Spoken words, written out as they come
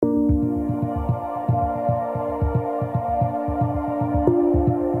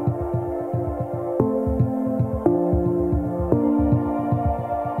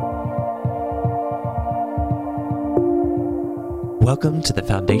Welcome to the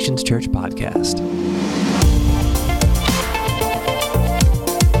Foundations Church podcast.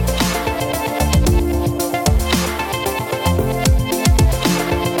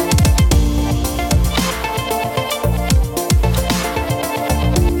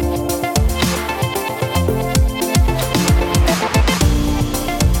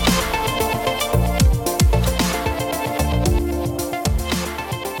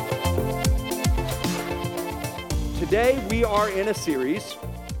 Today we are in a series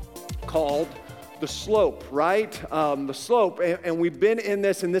called The Slope, right? The Slope, and we've been in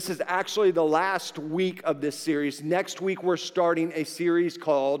this, and this is actually the last week of this series. Next week we're starting a series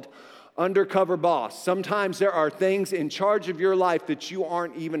called Undercover Boss. Sometimes there are things in charge of your life that you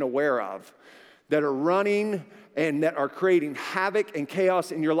aren't even aware of, that are running and that are creating havoc and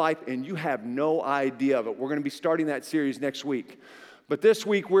chaos in your life, and you have no idea of it. We're going to be starting that series next week. But this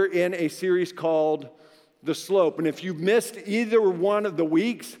week we're in a series called The Slope. And if you missed either one of the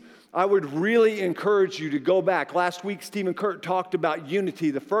weeks, I would really encourage you to go back. Last week, Stephen Kurt talked about unity.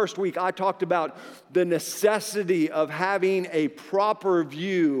 The first week, I talked about the necessity of having a proper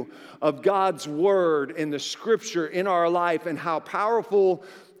view of God's Word and the Scripture in our life and how powerful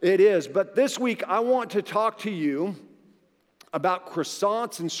it is. But this week, I want to talk to you about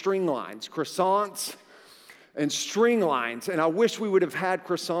croissants and string lines. Croissants and string lines, and I wish we would have had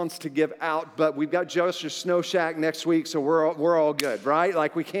croissants to give out, but we've got Josh's Snow Shack next week, so we're all good, right?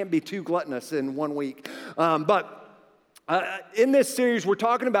 Like, we can't be too gluttonous in 1 week. But in this series, we're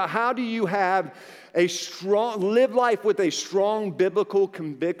talking about how do you have live life with a strong biblical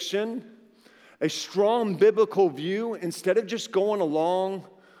conviction, a strong biblical view, instead of just going along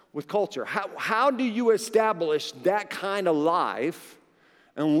with culture. How do you establish that kind of life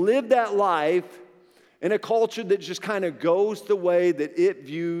and live that life in a culture that just kind of goes the way that it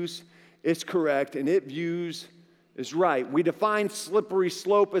views is correct and it views is right? We define slippery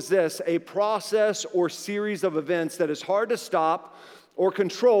slope as this: a process or series of events that is hard to stop or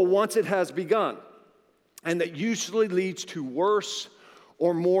control once it has begun, and that usually leads to worse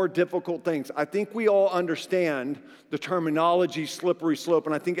or more difficult things. I think we all understand the terminology slippery slope,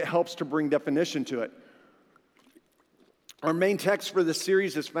 and I think it helps to bring definition to it. Our main text for this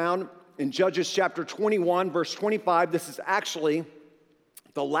series is found in Judges chapter 21, verse 25. This is actually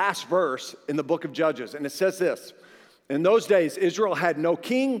the last verse in the book of Judges. And it says this: in those days, Israel had no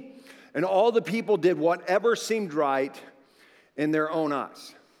king, and all the people did whatever seemed right in their own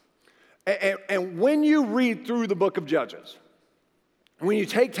eyes. And when you read through the book of Judges, when you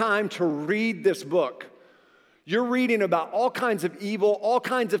take time to read this book, you're reading about all kinds of evil, all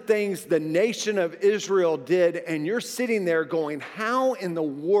kinds of things the nation of Israel did, and you're sitting there going, how in the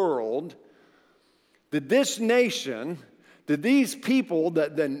world did this nation, did these people,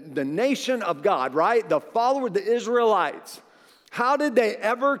 the nation of God, right, the follower of the Israelites, how did they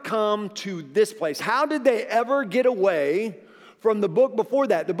ever come to this place? How did they ever get away from the book before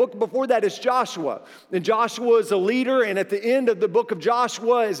that? The book before that is Joshua. And Joshua is a leader, and at the end of the book of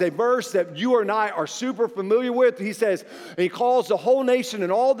Joshua is a verse that you and I are super familiar with. He says, and he calls the whole nation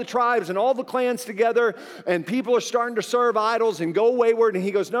and all the tribes and all the clans together, and people are starting to serve idols and go wayward. And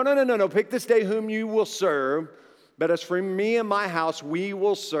he goes, no, pick this day whom you will serve. But as for me and my house, we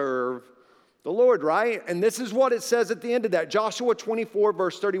will serve the Lord, right? And this is what it says at the end of that. Joshua 24,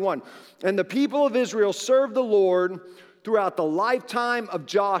 verse 31. And the people of Israel served the Lord throughout the lifetime of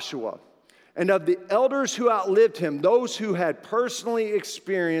Joshua and of the elders who outlived him, those who had personally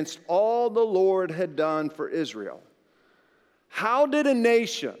experienced all the Lord had done for Israel. How did a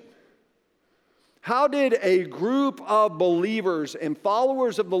nation, how did a group of believers and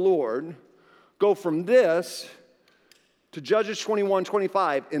followers of the Lord go from this to Judges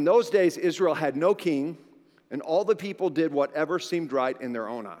 21:25? In those days, Israel had no king, and all the people did whatever seemed right in their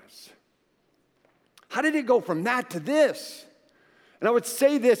own eyes. How did it go from that to this? And I would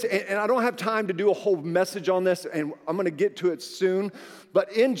say this, and I don't have time to do a whole message on this, and I'm going to get to it soon.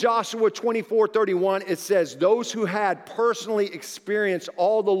 But in Joshua 24:31, it says, those who had personally experienced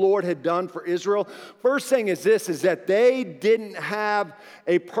all the Lord had done for Israel. First thing is this, is that they didn't have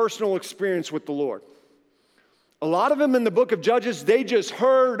a personal experience with the Lord. A lot of them in the book of Judges, they just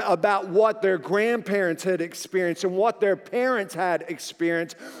heard about what their grandparents had experienced and what their parents had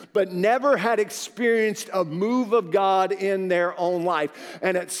experienced, but never had experienced a move of God in their own life.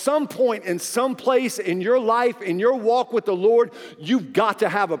 And at some point, in some place in your life, in your walk with the Lord, you've got to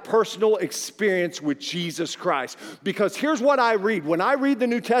have a personal experience with Jesus Christ. Because here's what I read. When I read the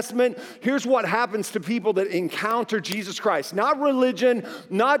New Testament, here's what happens to people that encounter Jesus Christ. Not religion,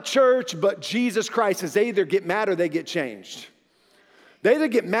 not church, but Jesus Christ, as they either get mad or they get changed. They either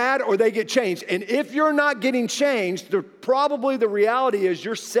get mad or they get changed. And if you're not getting changed, probably the reality is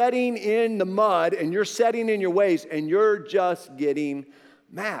you're setting in the mud and you're setting in your ways and you're just getting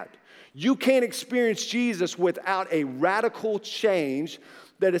mad. You can't experience Jesus without a radical change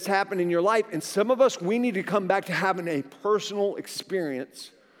that has happened in your life. And some of us, we need to come back to having a personal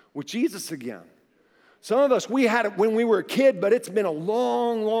experience with Jesus again. Some of us, we had it when we were a kid, but it's been a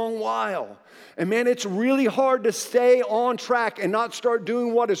long, long while. And man, it's really hard to stay on track and not start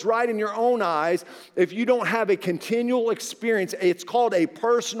doing what is right in your own eyes if you don't have a continual experience. It's called a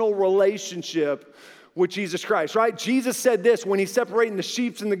personal relationship with Jesus Christ, right? Jesus said this when he's separating the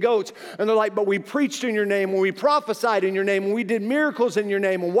sheep and the goats, and they're like, but we preached in your name, and we prophesied in your name, and we did miracles in your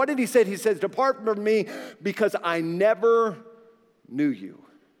name. And what did he say? He says, depart from me because I never knew you.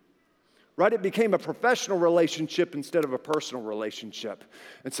 Right? It became a professional relationship instead of a personal relationship.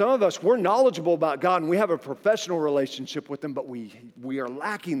 And some of us, we're knowledgeable about God and we have a professional relationship with him, but we are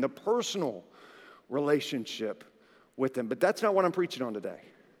lacking the personal relationship with him. But that's not what I'm preaching on today.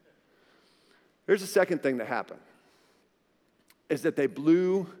 Here's the second thing that happened, is that they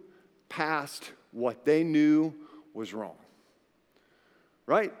blew past what they knew was wrong.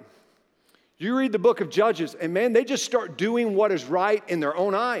 Right? You read the book of Judges, and man, they just start doing what is right in their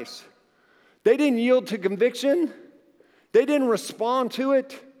own eyes. They didn't yield to conviction. They didn't respond to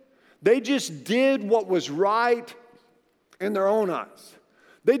it. They just did what was right in their own eyes.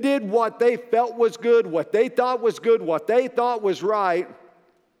 They did what they felt was good, what they thought was good, what they thought was right.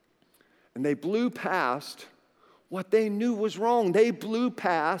 And they blew past what they knew was wrong. They blew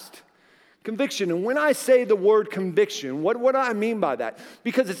past conviction. And when I say the word conviction, what do I mean by that?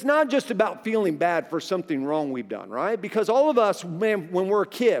 Because it's not just about feeling bad for something wrong we've done, right? Because all of us, man, when we're a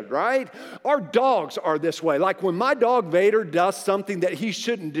kid, right? Our dogs are this way. Like when my dog Vader does something that he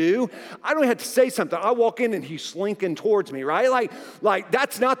shouldn't do, I don't have to say something. I walk in and he's slinking towards me, right? Like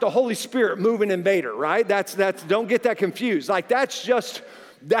that's not the Holy Spirit moving in Vader, right? That's don't get that confused. Like that's just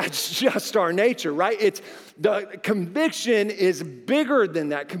our nature, right? It's the conviction is bigger than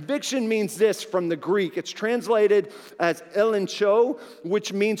that. Conviction means this from the Greek. It's translated as elencho,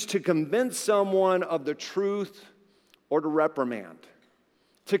 which means to convince someone of the truth or to reprimand.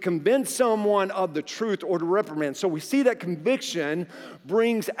 To convince someone of the truth or to reprimand. So we see that conviction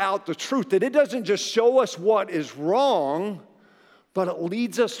brings out the truth, that it doesn't just show us what is wrong, but it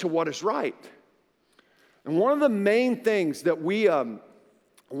leads us to what is right. And one of the main things that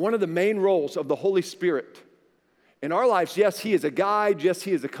one of the main roles of the Holy Spirit in our lives, yes, he is a guide, yes,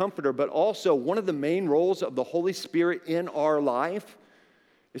 he is a comforter, but also one of the main roles of the Holy Spirit in our life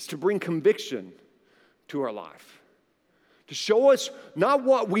is to bring conviction to our life. To show us not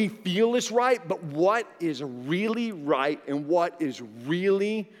what we feel is right, but what is really right and what is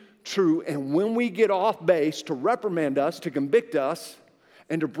really true. And when we get off base, to reprimand us, to convict us,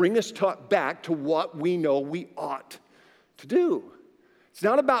 and to bring us back to what we know we ought to do. It's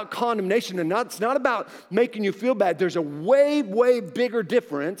not about condemnation, and it's not about making you feel bad. There's a way, way bigger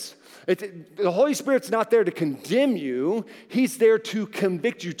difference. The Holy Spirit's not there to condemn you. He's there to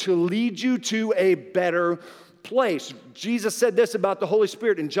convict you, to lead you to a better place. Jesus said this about the Holy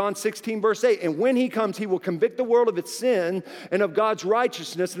Spirit in John 16, verse 8. And when he comes, he will convict the world of its sin and of God's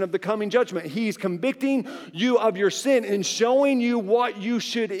righteousness and of the coming judgment. He's convicting you of your sin and showing you what you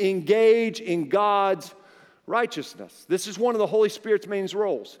should engage in God's righteousness. This is one of the Holy Spirit's main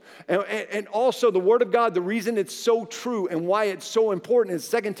roles. And also the Word of God, the reason it's so true and why it's so important is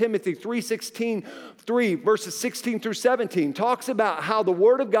 2 Timothy 3 verses 16 through 17 talks about how the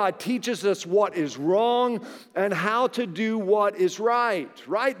Word of God teaches us what is wrong and how to do what is right,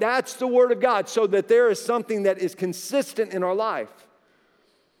 right? That's the Word of God, so that there is something that is consistent in our life.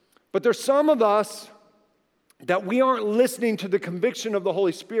 But there's some of us that we aren't listening to the conviction of the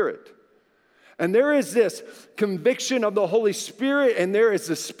Holy Spirit. And there is this conviction of the Holy Spirit, and there is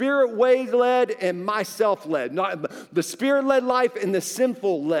the Spirit way-led and myself-led. The Spirit-led life and the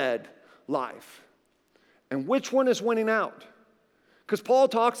sinful-led life. And which one is winning out? Because Paul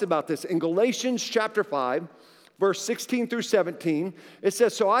talks about this in Galatians chapter 5, verse 16 through 17. It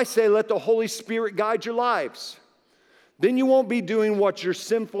says, so I say, let the Holy Spirit guide your lives. Then you won't be doing what your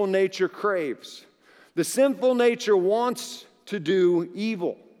sinful nature craves. The sinful nature wants to do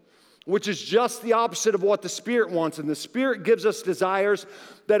evil, which is just the opposite of what the Spirit wants. And the Spirit gives us desires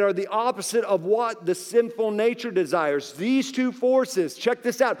that are the opposite of what the sinful nature desires. These two forces, check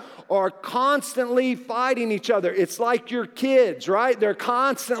this out, are constantly fighting each other. It's like your kids, right? They're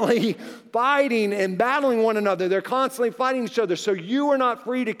constantly fighting and battling one another. They're constantly fighting each other. So you are not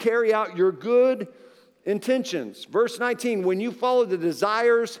free to carry out your good intentions. Verse 19, when you follow the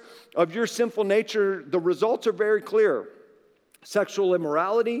desires of your sinful nature, the results are very clear. sexual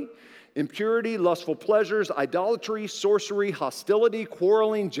immorality, impurity, lustful pleasures, idolatry, sorcery, hostility,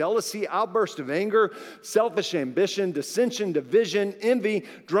 quarreling, jealousy, outburst of anger, selfish ambition, dissension, division, envy,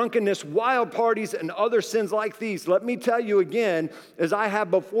 drunkenness, wild parties, and other sins like these. Let me tell you again, as I have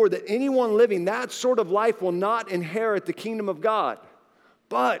before, that anyone living that sort of life will not inherit the kingdom of God.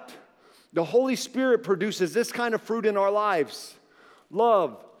 But the Holy Spirit produces this kind of fruit in our lives: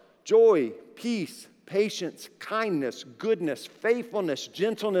 love, joy, peace, patience, kindness, goodness, faithfulness,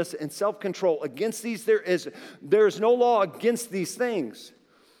 gentleness, and self-control. Against these there is no law against these things.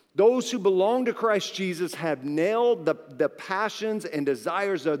 Those who belong to Christ Jesus have nailed the passions and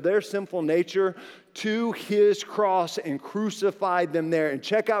desires of their sinful nature to his cross and crucified them there. And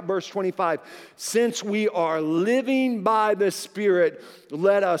check out verse 25. Since we are living by the Spirit,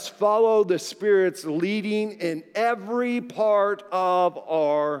 let us follow the Spirit's leading in every part of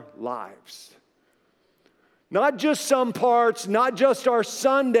our lives. Not just some parts, not just our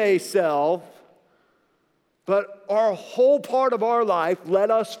Sunday self, but our whole part of our life, let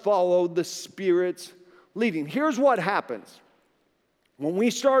us follow the Spirit's leading. Here's what happens. When we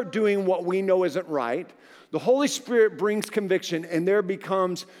start doing what we know isn't right, the Holy Spirit brings conviction, and there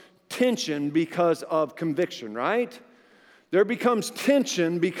becomes tension because of conviction, right? There becomes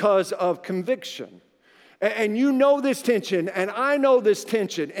tension because of conviction. And you know this tension, and I know this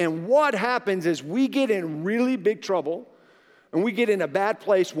tension. And what happens is we get in really big trouble, and we get in a bad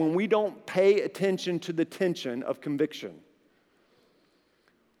place when we don't pay attention to the tension of conviction.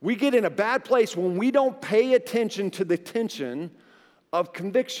 We get in a bad place when we don't pay attention to the tension of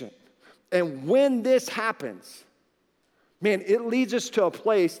conviction. And when this happens, man, it leads us to a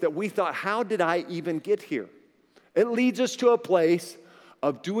place that we thought, how did I even get here? It leads us to a place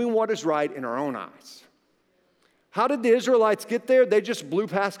of doing what is right in our own eyes. How did the Israelites get there? They just blew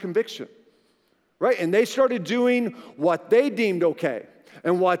past conviction, right? And they started doing what they deemed okay,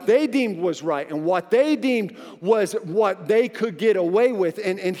 and what they deemed was right, and what they deemed was what they could get away with.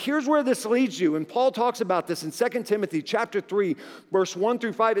 And here's where this leads you. And Paul talks about this in 2 Timothy chapter 3, verse 1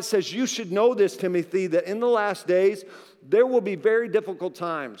 through 5. It says, you should know this, Timothy, that in the last days there will be very difficult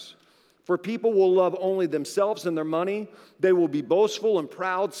times. For people will love only themselves and their money. They will be boastful and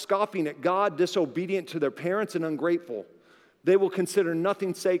proud, scoffing at God, disobedient to their parents, and ungrateful. They will consider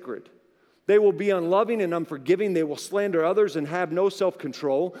nothing sacred. They will be unloving and unforgiving. They will slander others and have no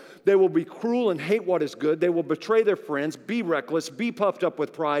self-control. They will be cruel and hate what is good. They will betray their friends, be reckless, be puffed up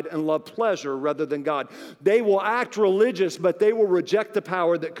with pride, and love pleasure rather than God. They will act religious, but they will reject the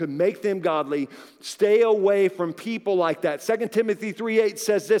power that could make them godly. Stay away from people like that. 2 Timothy 3:8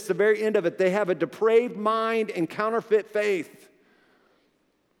 says this, the very end of it, they have a depraved mind and counterfeit faith.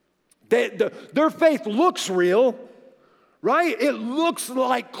 Their faith looks real, right? It looks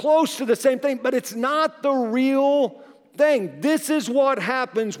like close to the same thing, but it's not the real thing. This is what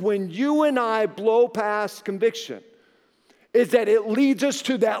happens when you and I blow past conviction, is that it leads us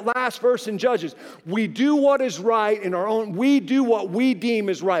to that last verse in Judges. We do what is right in our own, we do what we deem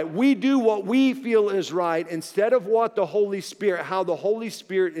is right. We do what we feel is right instead of what the Holy Spirit, how the Holy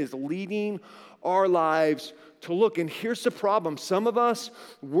Spirit is leading our lives to look. And here's the problem. Some of us,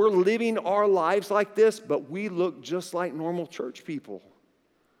 we're living our lives like this, but we look just like normal church people.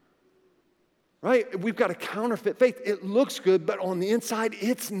 Right? We've got a counterfeit faith. It looks good, but on the inside,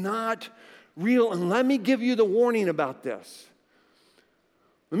 it's not real. And let me give you the warning about this.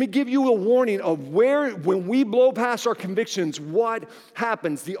 Let me give you a warning of when we blow past our convictions, what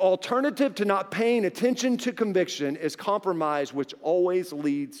happens. The alternative to not paying attention to conviction is compromise, which always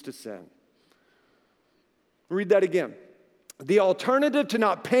leads to sin. Read that again. The alternative to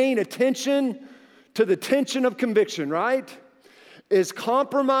not paying attention to the tension of conviction, right, is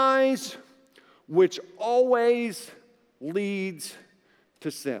compromise, which always leads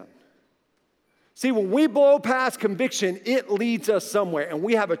to sin. See, when we blow past conviction, it leads us somewhere, and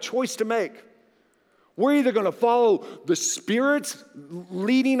we have a choice to make. We're either going to follow the Spirit's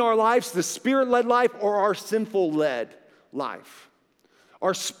leading our lives, the Spirit-led life, or our sinful-led life.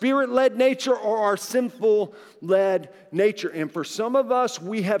 Our Spirit-led nature or our sinful-led nature. And for some of us,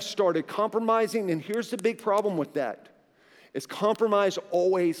 we have started compromising, and here's the big problem with that, is compromise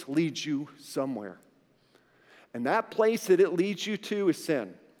always leads you somewhere. And that place that it leads you to is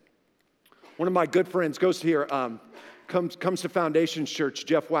sin. One of my good friends goes here, comes to Foundations Church,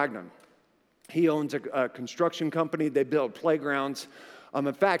 Jeff Wagner. He owns a construction company. They build playgrounds.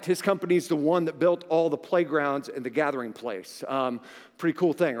 In fact, his company is the one that built all the playgrounds and the gathering place. Pretty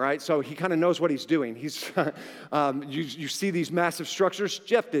cool thing, right? So he kind of knows what he's doing. He's, you see these massive structures.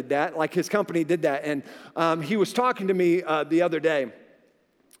 Jeff did that, like his company did that. And he was talking to me the other day.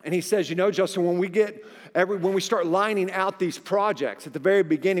 And he says, Justin, when we start lining out these projects, at the very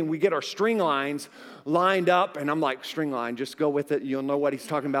beginning, we get our string lines lined up. And I'm like, string line, just go with it. You'll know what he's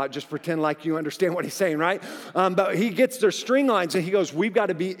talking about. Just pretend like you understand what he's saying, right? But he gets their string lines and he goes, we've got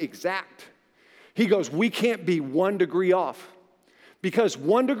to be exact. He goes, we can't be 1 degree off. Because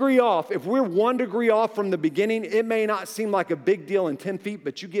 1 degree off, if we're 1 degree off from the beginning, it may not seem like a big deal in 10 feet,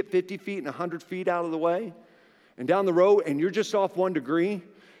 but you get 50 feet and 100 feet out of the way and down the road, and you're just off 1 degree,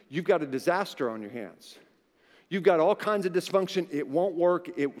 you've got a disaster on your hands. You've got all kinds of dysfunction. It won't work.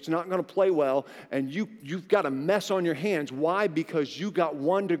 It's not going to play well. And you've got a mess on your hands. Why? Because you got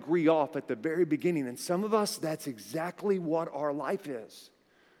 1 degree off at the very beginning. And some of us, that's exactly what our life is.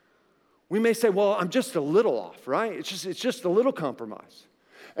 We may say, well, I'm just a little off, right? It's just a little compromise.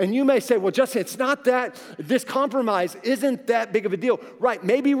 And you may say, well, Justin, it's not that, this compromise isn't that big of a deal. Right,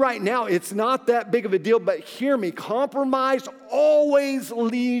 maybe right now it's not that big of a deal, but hear me, compromise always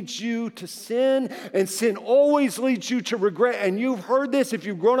leads you to sin, and sin always leads you to regret. And you've heard this if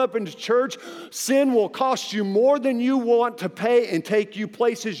you've grown up in the church, sin will cost you more than you want to pay and take you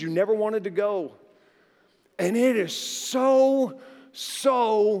places you never wanted to go. And it is so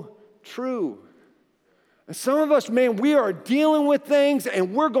true. And some of us, man, we are dealing with things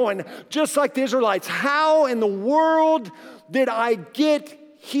and we're going, just like the Israelites, how in the world did I get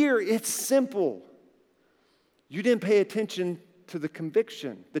here? It's simple. You didn't pay attention to the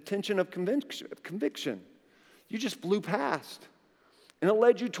conviction, the tension of conviction. You just blew past. And it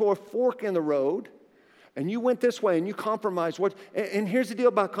led you to a fork in the road, and you went this way and you compromised. And here's the deal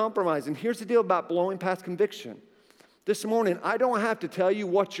about compromise, and here's the deal about blowing past conviction. This morning, I don't have to tell you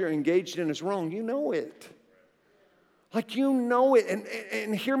what you're engaged in is wrong. You know it. Like, you know it.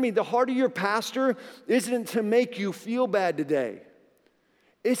 And hear me, the heart of your pastor isn't to make you feel bad today.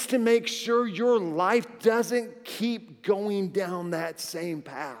 It's to make sure your life doesn't keep going down that same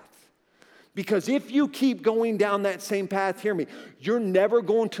path. Because if you keep going down that same path, hear me, you're never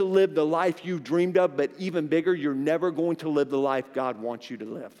going to live the life you dreamed of, but even bigger, you're never going to live the life God wants you to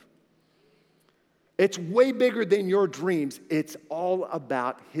live. It's way bigger than your dreams. It's all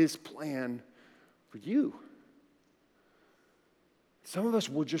about His plan for you. Some of us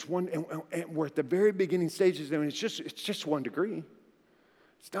will just wonder, and we're at the very beginning stages, and it's just 1 degree.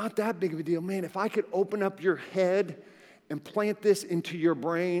 It's not that big of a deal. Man, if I could open up your head and plant this into your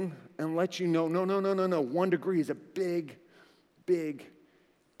brain and let you know, no. 1 degree is a big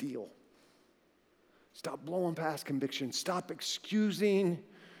deal. Stop blowing past conviction. Stop excusing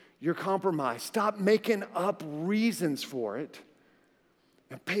your compromise. Stop making up reasons for it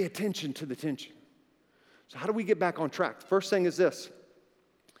and pay attention to the tension. So how do we get back on track? The first thing is this.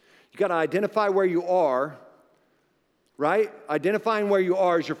 You got to identify where you are, right? Identifying where you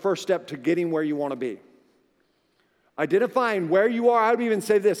are is your first step to getting where you want to be. Identifying where you are, I would even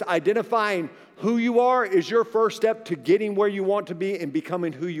say this, identifying who you are is your first step to getting where you want to be and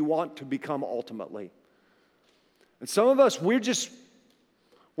becoming who you want to become ultimately. And some of us,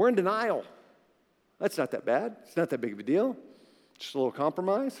 we're in denial. That's not that bad. It's not that big of a deal. Just a little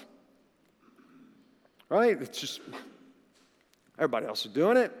compromise. Right? It's just, everybody else is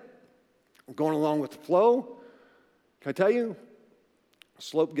doing it. I'm going along with the flow. Can I tell you? The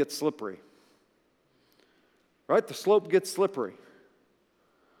slope gets slippery. Right? The slope gets slippery.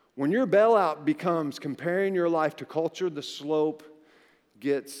 When your bailout becomes comparing your life to culture, the slope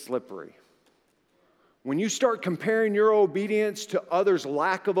gets slippery. When you start comparing your obedience to others'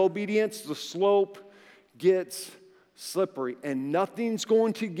 lack of obedience, the slope gets slippery. And nothing's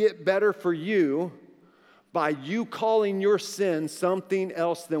going to get better for you by you calling your sin something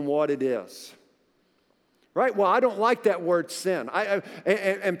else than what it is. Right? Well, I don't like that word sin.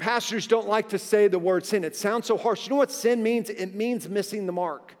 And pastors don't like to say the word sin. It sounds so harsh. You know what sin means? It means missing the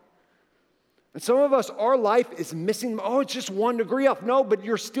mark. And some of us, our life is missing, it's just 1 degree off. No, but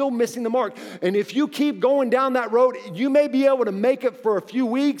you're still missing the mark. And if you keep going down that road, you may be able to make it for a few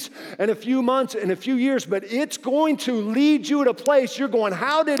weeks and a few months and a few years, but it's going to lead you to a place you're going,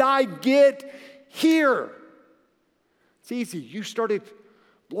 how did I get here? It's easy. You started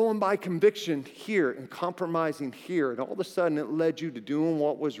blowing by conviction here and compromising here, and all of a sudden it led you to doing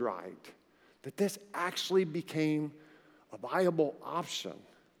what was right. That this actually became a viable option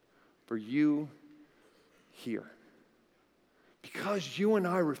for you here. Because you and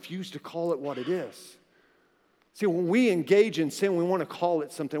I refuse to call it what it is. See, when we engage in sin, we want to call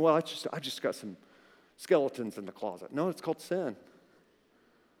it something, well, I just got some skeletons in the closet. No, it's called sin.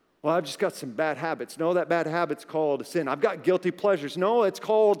 Well, I've just got some bad habits. No, that bad habit's called sin. I've got guilty pleasures. No, it's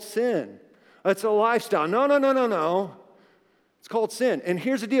called sin. It's a lifestyle. No. It's called sin. And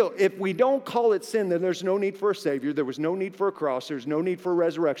here's the deal. If we don't call it sin, then there's no need for a Savior. There was no need for a cross. There's no need for a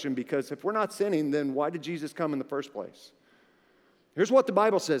resurrection, because if we're not sinning, then why did Jesus come in the first place? Here's what the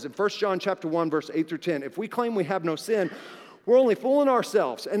Bible says in 1 John chapter 1, verse 8 through 10. If we claim we have no sin, we're only fooling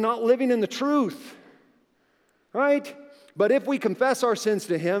ourselves and not living in the truth. Right? But if we confess our sins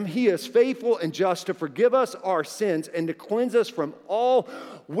to him, he is faithful and just to forgive us our sins and to cleanse us from all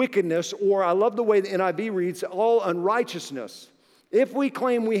wickedness, or I love the way the NIV reads, all unrighteousness. If we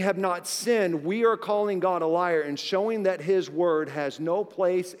claim we have not sinned, we are calling God a liar and showing that his word has no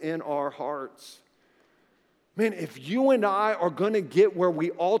place in our hearts. Man, if you and I are going to get where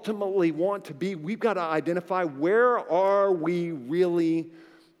we ultimately want to be, we've got to identify, where are we really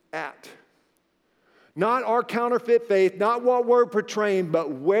at? Not our counterfeit faith, not what we're portraying,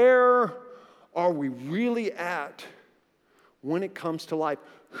 but where are we really at when it comes to life?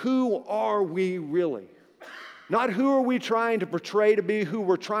 Who are we really? Not who are we trying to portray to be, who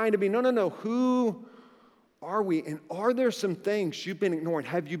we're trying to be. No. Who are we? And are there some things you've been ignoring?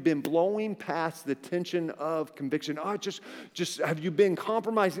 Have you been blowing past the tension of conviction? Just have you been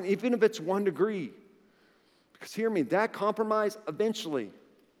compromising, even if it's 1 degree? Because hear me, that compromise, eventually,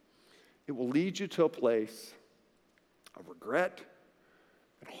 it will lead you to a place of regret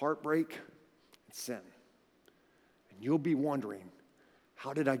and heartbreak and sin. And you'll be wondering,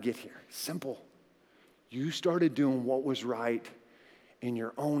 how did I get here? Simple. You started doing what was right in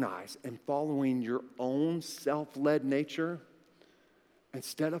your own eyes and following your own self-led nature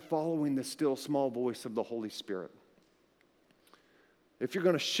instead of following the still small voice of the Holy Spirit. If you're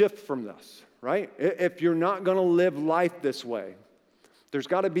going to shift from this, right? If you're not going to live life this way, there's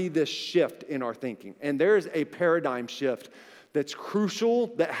got to be this shift in our thinking. And there's a paradigm shift that's crucial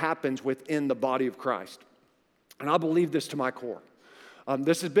that happens within the body of Christ. And I believe this to my core.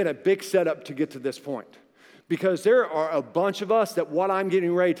 This has been a big setup to get to this point. Because there are a bunch of us that what I'm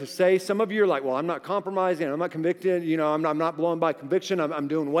getting ready to say, some of you are like, well, I'm not compromising, I'm not convicted, I'm not blown by conviction, I'm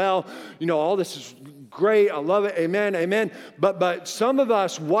doing well, all this is great, I love it, amen. But some of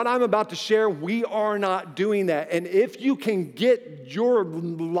us, what I'm about to share, we are not doing that. And if you can get your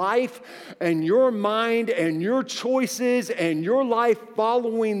life and your mind and your choices and your life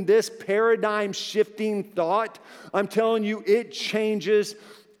following this paradigm shifting thought, I'm telling you, it changes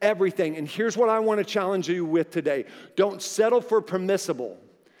everything. And here's what I want to challenge you with today. Don't settle for permissible.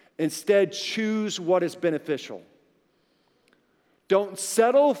 Instead, choose what is beneficial. Don't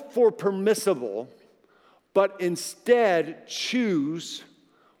settle for permissible, but instead choose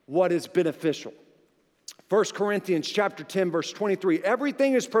what is beneficial. 1 Corinthians chapter 10, verse 23.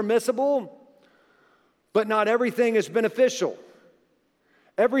 Everything is permissible, but not everything is beneficial.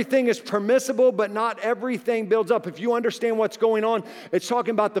 Everything is permissible, but not everything builds up. If you understand what's going on, it's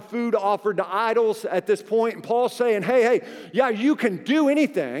talking about the food offered to idols at this point. And Paul's saying, hey, yeah, you can do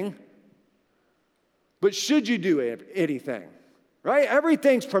anything, but should you do anything? Right?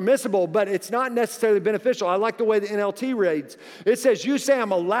 Everything's permissible, but it's not necessarily beneficial. I like the way the NLT reads. It says, you say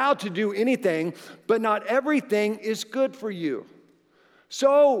I'm allowed to do anything, but not everything is good for you.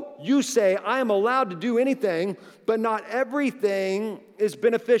 So you say, I am allowed to do anything, but not everything is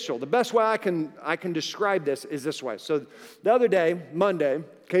beneficial. The best way I can describe this is this way. So the other day, Monday,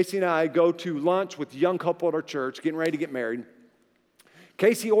 Casey and I go to lunch with a young couple at our church, getting ready to get married.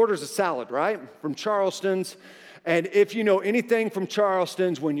 Casey orders a salad, right, from Charleston's. And if you know anything from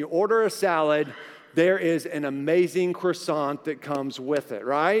Charleston's, when you order a salad, there is an amazing croissant that comes with it,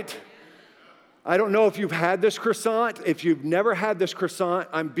 right? I don't know if you've had this croissant. If you've never had this croissant,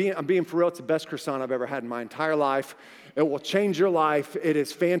 I'm being for real. It's the best croissant I've ever had in my entire life. It will change your life. It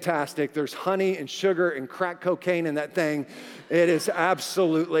is fantastic. There's honey and sugar and crack cocaine in that thing. It is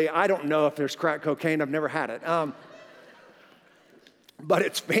absolutely, I don't know if there's crack cocaine. I've never had it. But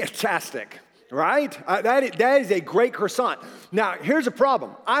it's fantastic, right? That is a great croissant. Now, here's a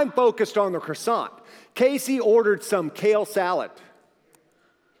problem. I'm focused on the croissant. Casey ordered some kale salad.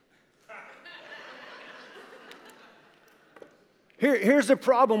 Here's the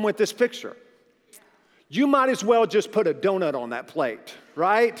problem with this picture. You might as well just put a donut on that plate,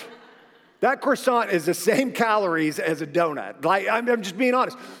 right? That croissant is the same calories as a donut. Like, I'm just being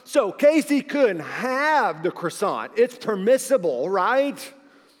honest. So Casey couldn't have the croissant. It's permissible, right?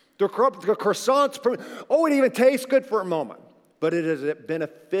 The croissant's it even tastes good for a moment, but it is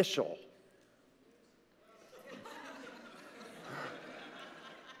beneficial.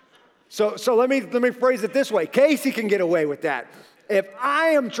 So let me phrase it this way. Casey can get away with that. If I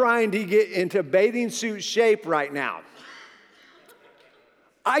am trying to get into bathing suit shape right now,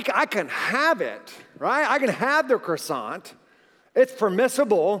 I can have it, right? I can have the croissant. It's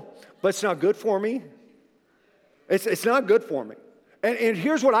permissible, but it's not good for me. It's not good for me. And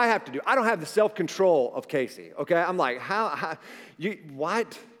here's what I have to do. I don't have the self-control of Casey, okay? I'm like,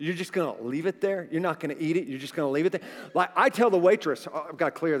 what? You're just going to leave it there? You're not going to eat it? You're just going to leave it there? Like, I tell the waitress, I've got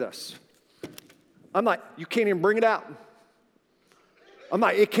to clear this. I'm like, you can't even bring it out. I'm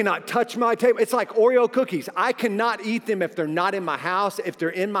like, it cannot touch my table. It's like Oreo cookies. I cannot eat them if they're not in my house. If they're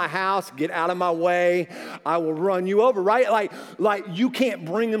in my house, get out of my way. I will run you over, right? Like you can't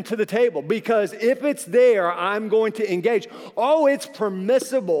bring them to the table because if it's there, I'm going to engage. Oh, it's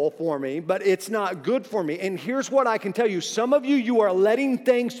permissible for me, but it's not good for me. And here's what I can tell you. Some of you, you are letting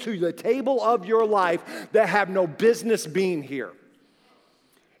things to the table of your life that have no business being here.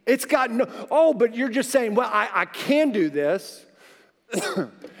 It's got but you're just saying, well, I can do this.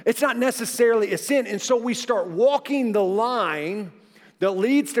 It's not necessarily a sin. And so we start walking the line that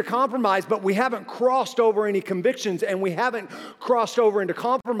leads to compromise, but we haven't crossed over any convictions and we haven't crossed over into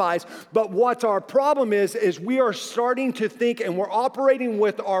compromise. But what's our problem is we are starting to think and we're operating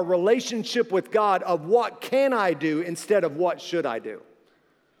with our relationship with God of what can I do instead of what should I do.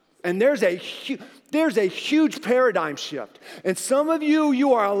 And there's a huge paradigm shift. And some of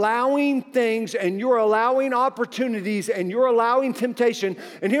you are allowing things and you're allowing opportunities and you're allowing temptation.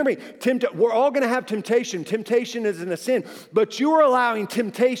 And hear me, we're all going to have temptation. Temptation isn't a sin. But you're allowing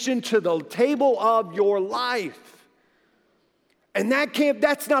temptation to the table of your life. And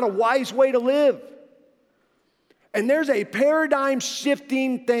that's not a wise way to live. And there's a paradigm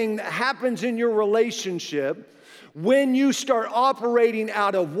shifting thing that happens in your relationship when you start operating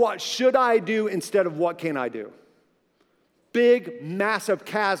out of what should I do instead of what can I do. Big, massive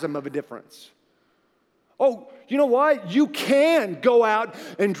chasm of a difference. Oh, you know what? You can go out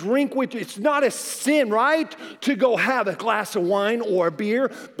and drink with you. It's not a sin, right? To go have a glass of wine or a beer.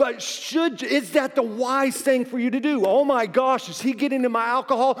 But is that the wise thing for you to do? Oh my gosh, is he getting into my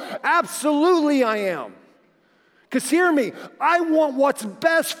alcohol? Absolutely I am. Because hear me, I want what's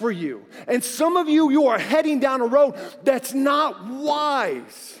best for you. And some of you are heading down a road that's not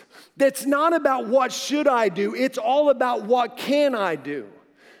wise. That's not about what should I do. It's all about what can I do.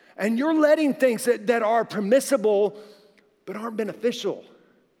 And you're letting things that are permissible but aren't beneficial.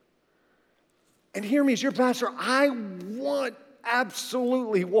 And hear me, as your pastor, I want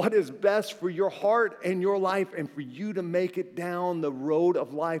absolutely what is best for your heart and your life and for you to make it down the road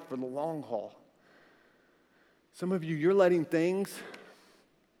of life for the long haul. Some of you, you're letting things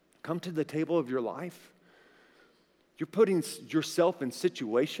come to the table of your life. You're putting yourself in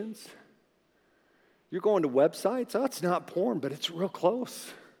situations. You're going to websites. Oh, it's not porn, but it's real close.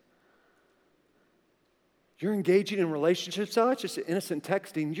 You're engaging in relationships. Oh, it's just innocent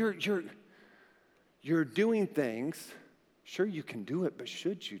texting. You're doing things. Sure, you can do it, but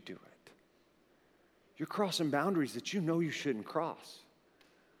should you do it? You're crossing boundaries that you know you shouldn't cross.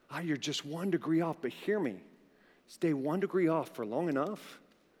 You're just 1 degree off, but hear me. Stay 1 degree off for long enough,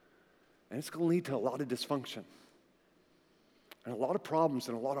 and it's going to lead to a lot of dysfunction and a lot of problems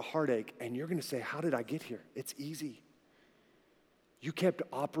and a lot of heartache, and you're going to say, how did I get here? It's easy. You kept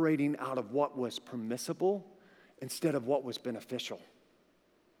operating out of what was permissible instead of what was beneficial.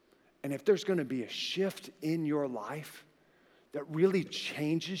 And if there's going to be a shift in your life that really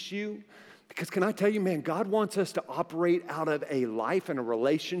changes you, because can I tell you, man, God wants us to operate out of a life and a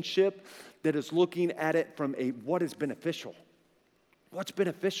relationship that is looking at it from what is beneficial. What's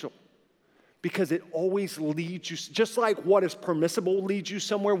beneficial? Because it always leads you, just like what is permissible leads you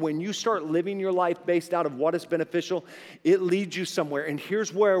somewhere, when you start living your life based out of what is beneficial, it leads you somewhere. And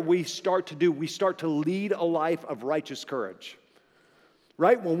here's where we start to lead a life of righteous courage.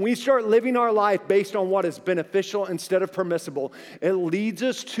 Right? When we start living our life based on what is beneficial instead of permissible, it leads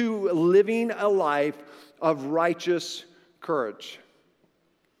us to living a life of righteous courage.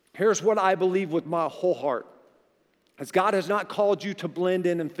 Here's what I believe with my whole heart. As God has not called you to blend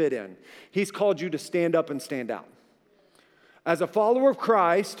in and fit in. He's called you to stand up and stand out. As a follower of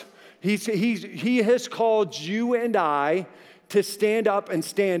Christ, He has called you and I to stand up and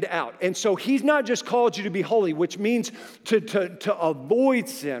stand out. And so He's not just called you to be holy, which means to avoid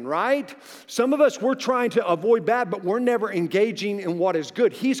sin, right? Some of us, we're trying to avoid bad, but we're never engaging in what is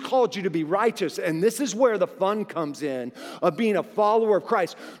good. He's called you to be righteous, and this is where the fun comes in of being a follower of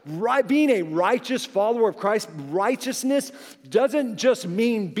Christ. Being a righteous follower of Christ, righteousness doesn't just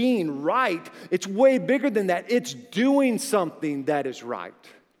mean being right. It's way bigger than that. It's doing something that is right.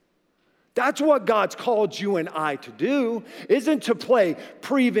 That's what God's called you and I to do, isn't to play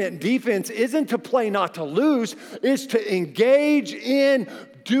prevent defense, isn't to play not to lose, is to engage in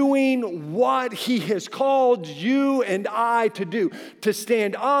doing what he has called you and I to do, to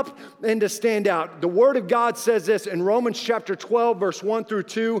stand up and to stand out. The Word of God says this in Romans chapter 12, verse 1 through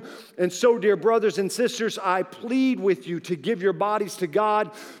 2. And so, dear brothers and sisters, I plead with you to give your bodies to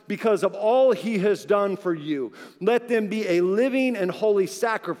God because of all he has done for you. Let them be a living and holy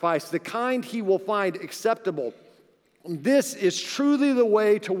sacrifice, the kind he will find acceptable. This is truly the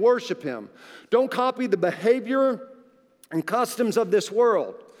way to worship him. Don't copy the behavior and customs of this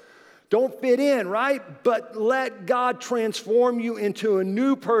world. Don't fit in, right? But let God transform you into a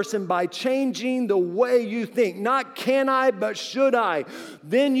new person by changing the way you think. Not can I, but should I.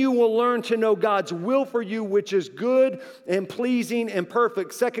 Then you will learn to know God's will for you, which is good and pleasing and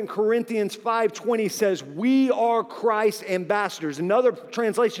perfect. 2 Corinthians 5:20 says, we are Christ's ambassadors. Another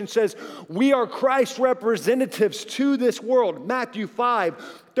translation says, we are Christ's representatives to this world. Matthew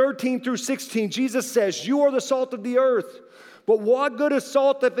 5:13 through 16, Jesus says, you are the salt of the earth. But what good is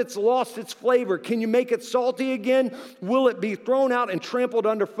salt if it's lost its flavor? Can you make it salty again? Will it be thrown out and trampled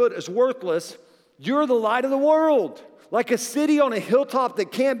underfoot as worthless? You're the light of the world, like a city on a hilltop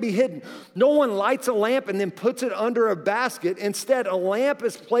that can't be hidden. No one lights a lamp and then puts it under a basket. Instead, a lamp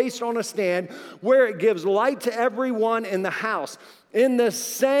is placed on a stand where it gives light to everyone in the house. In the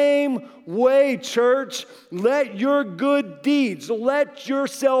same way, church, let your good deeds, let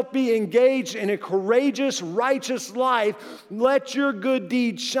yourself be engaged in a courageous, righteous life. Let your good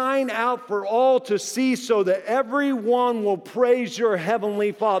deeds shine out for all to see so that everyone will praise your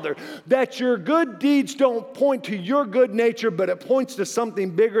heavenly Father. That your good deeds don't point to your good nature, but it points to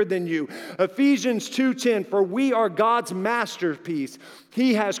something bigger than you. Ephesians 2:10, for we are God's masterpiece.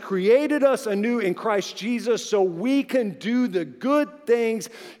 He has created us anew in Christ Jesus so we can do the good things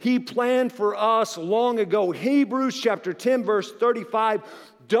he planned for us long ago. Hebrews chapter 10, verse 35,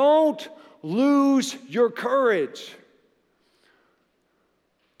 don't lose your courage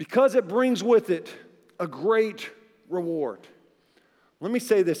because it brings with it a great reward. Let me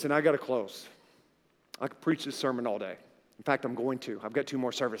say this and I got to close. I could preach this sermon all day. In fact, I'm going to. I've got 2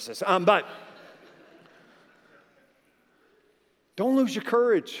 more services. But don't lose your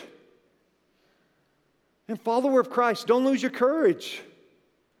courage. And follower of Christ, don't lose your courage.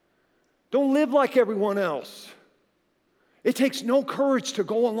 Don't live like everyone else. It takes no courage to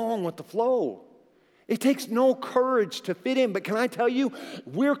go along with the flow. It takes no courage to fit in. But can I tell you,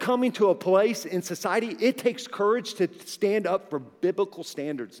 we're coming to a place in society, it takes courage to stand up for biblical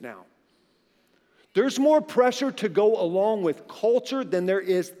standards now. There's more pressure to go along with culture than there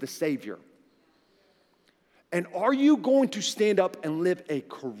is the Savior. And are you going to stand up and live a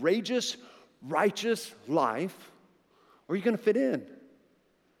courageous, righteous life, or are you going to fit in?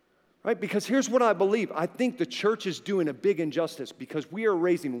 Right? Because here's what I believe. I think the church is doing a big injustice because we are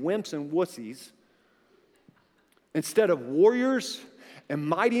raising wimps and wussies instead of warriors and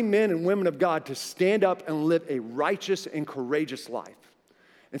mighty men and women of God to stand up and live a righteous and courageous life.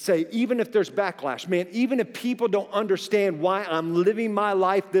 And say, even if there's backlash, man, even if people don't understand why I'm living my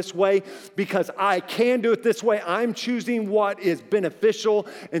life this way, because I can do it this way, I'm choosing what is beneficial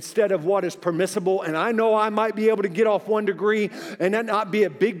instead of what is permissible. And I know I might be able to get off 1 degree and that not be a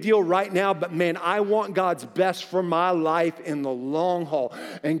big deal right now, but man, I want God's best for my life in the long haul.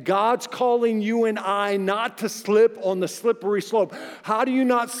 And God's calling you and I not to slip on the slippery slope. How do you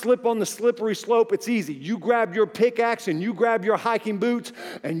not slip on the slippery slope? It's easy. You grab your pickaxe and you grab your hiking boots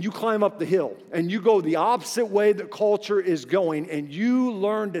and you climb up the hill, and you go the opposite way that culture is going, and you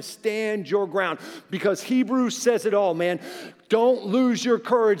learn to stand your ground, because Hebrews says it all, man. Don't lose your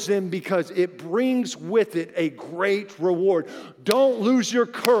courage then, because it brings with it a great reward. Don't lose your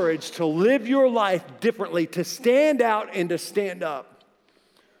courage to live your life differently, to stand out and to stand up.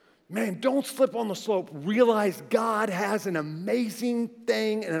 Man, don't slip on the slope. Realize God has an amazing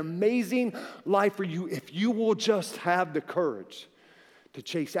thing, an amazing life for you if you will just have the courage to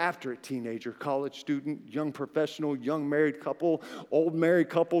chase after it, teenager, college student, young professional, young married couple, old married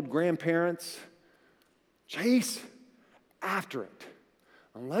couple, grandparents. Chase after it.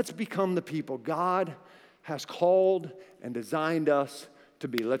 And let's become the people God has called and designed us to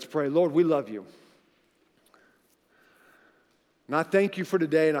be. Let's pray. Lord, we love you. And I thank you for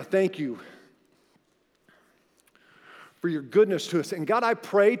today, and I thank you for your goodness to us. And God, I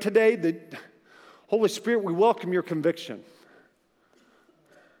pray today that, Holy Spirit, we welcome your conviction.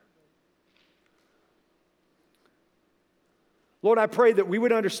 Lord, I pray that we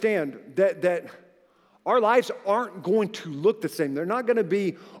would understand that our lives aren't going to look the same. They're not going to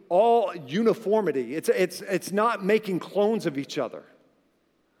be all uniformity. It's not making clones of each other.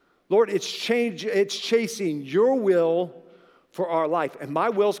 Lord, it's chasing your will for our life. And my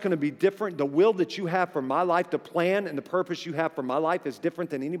will's going to be different. The will that you have for my life, the plan and the purpose you have for my life is different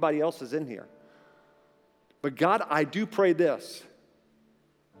than anybody else's in here. But God, I do pray this,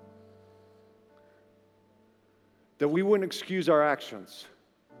 that we wouldn't excuse our actions.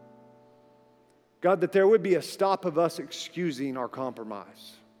 God, that there would be a stop of us excusing our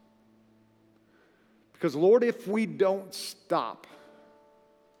compromise. Because Lord, if we don't stop,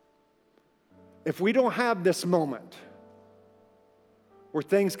 if we don't have this moment where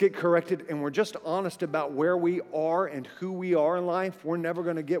things get corrected and we're just honest about where we are and who we are in life, we're never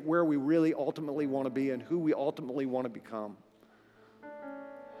going to get where we really ultimately want to be and who we ultimately want to become.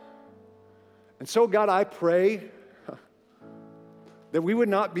 And so, God, I pray that we would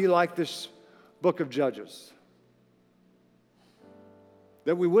not be like this book of Judges,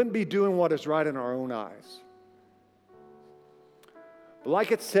 that we wouldn't be doing what is right in our own eyes. But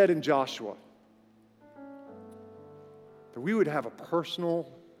like it said in Joshua, that we would have a personal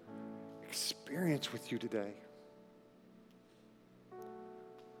experience with you today.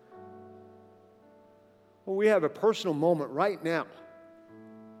 Well, we have a personal moment right now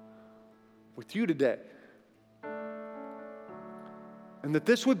with you today. And that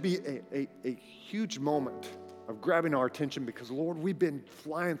this would be a huge moment of grabbing our attention because, Lord, we've been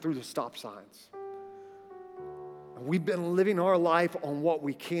flying through the stop signs. And we've been living our life on what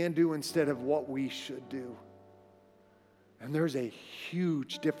we can do instead of what we should do. And there's a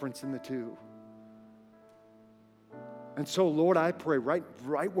huge difference in the two. And so, Lord, I pray right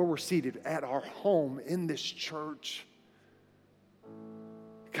where we're seated at our home in this church,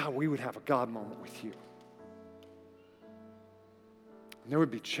 God, we would have a God moment with you. And there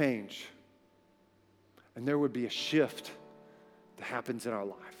would be change. And there would be a shift that happens in our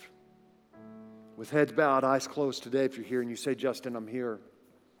life. With heads bowed, eyes closed today, if you're here and you say, Justin, I'm here.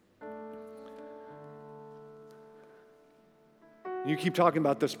 You keep talking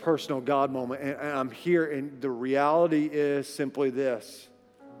about this personal God moment, and I'm here, and the reality is simply this.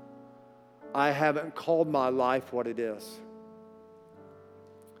 I haven't called my life what it is.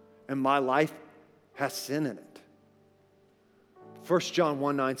 And my life has sin in it. 1 John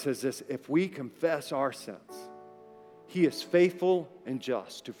 1:9 says this, if we confess our sins, He is faithful and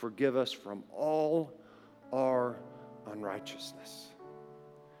just to forgive us from all our unrighteousness.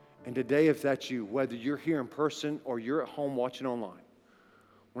 And today, if that's you, whether you're here in person or you're at home watching online,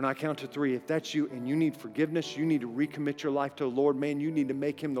 when I count to 3, if that's you and you need forgiveness, you need to recommit your life to the Lord, man, you need to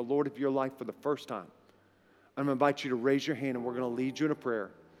make Him the Lord of your life for the first time. I'm going to invite you to raise your hand and we're going to lead you in a prayer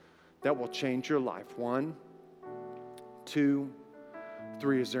that will change your life. 1, 2,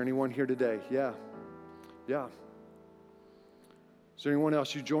 3. Is there anyone here today? Yeah. Is there anyone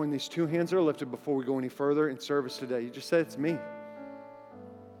else? You join these 2 hands that are lifted before we go any further in service today. You just said, it's me.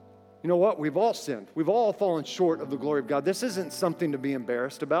 You know what? We've all sinned. We've all fallen short of the glory of God. This isn't something to be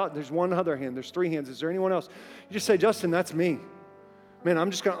embarrassed about. There's one other hand. There's 3 hands. Is there anyone else? You just say, Justin, that's me. Man, I'm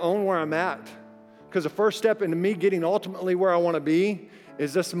just going to own where I'm at. Because the first step into me getting ultimately where I want to be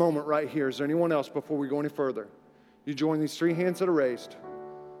is this moment right here. Is there anyone else before we go any further? You join these 3 hands that are raised.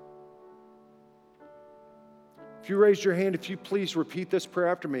 If you raised your hand, if you please repeat this prayer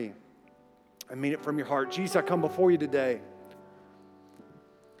after me. I mean it from your heart. Jesus, I come before you today.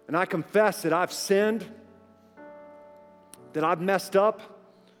 And I confess that I've sinned, that I've messed up,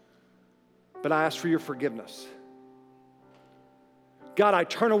 but I ask for your forgiveness. God, I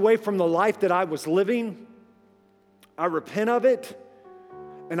turn away from the life that I was living. I repent of it,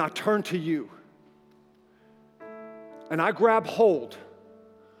 and I turn to you. And I grab hold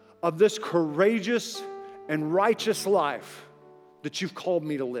of this courageous and righteous life that you've called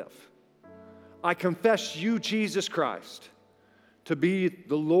me to live. I confess you, Jesus Christ, to be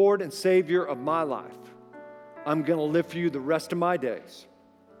the Lord and Savior of my life. I'm going to live for you the rest of my days.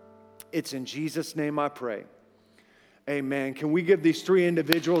 It's in Jesus' name I pray. Amen. Can we give these 3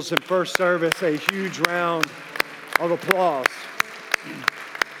 individuals in first service a huge round of applause?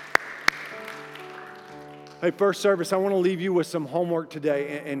 Hey, first service, I want to leave you with some homework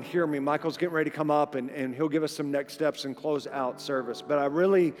today, and hear me. Michael's getting ready to come up, and he'll give us some next steps and close out service. But I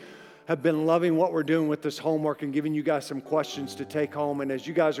really have been loving what we're doing with this homework and giving you guys some questions to take home. And as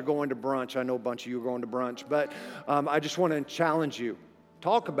you guys are going to brunch, I know a bunch of you are going to brunch, but I just want to challenge you.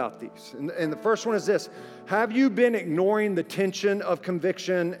 Talk about these. And the first one is this. Have you been ignoring the tension of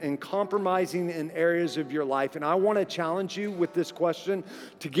conviction and compromising in areas of your life? And I want to challenge you with this question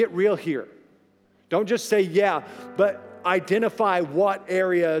to get real here. Don't just say yeah, but identify what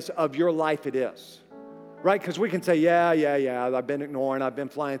areas of your life it is. Right? Because we can say, yeah, I've been ignoring, I've been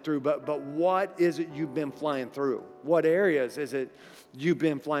flying through, but what is it you've been flying through? What areas is it you've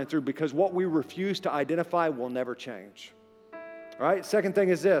been flying through? Because what we refuse to identify will never change. All right, second thing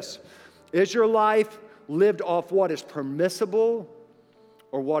is this. Is your life lived off what is permissible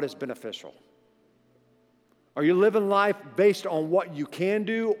or what is beneficial? Are you living life based on what you can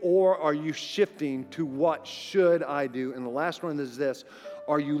do, or are you shifting to what should I do? And the last one is this.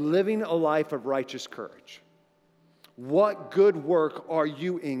 Are you living a life of righteous courage? What good work are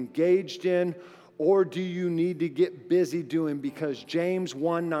you engaged in, or do you need to get busy doing? Because James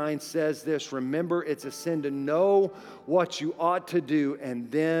 1:9 says this, remember, it's a sin to know what you ought to do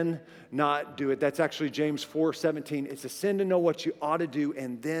and then not do it. That's actually James 4:17. It's a sin to know what you ought to do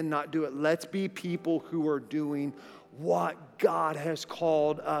and then not do it. Let's be people who are doing what God has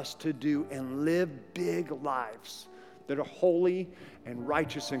called us to do and live big lives that are holy and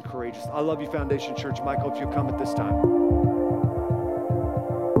righteous and courageous. I love you, Foundation Church. Michael, if you'll come at this time.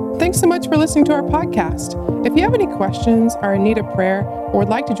 Thanks so much for listening to our podcast. If you have any questions, are in need of prayer, or would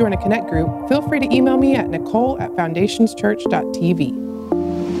like to join a Connect group, feel free to email me at nicole@foundationschurch.tv.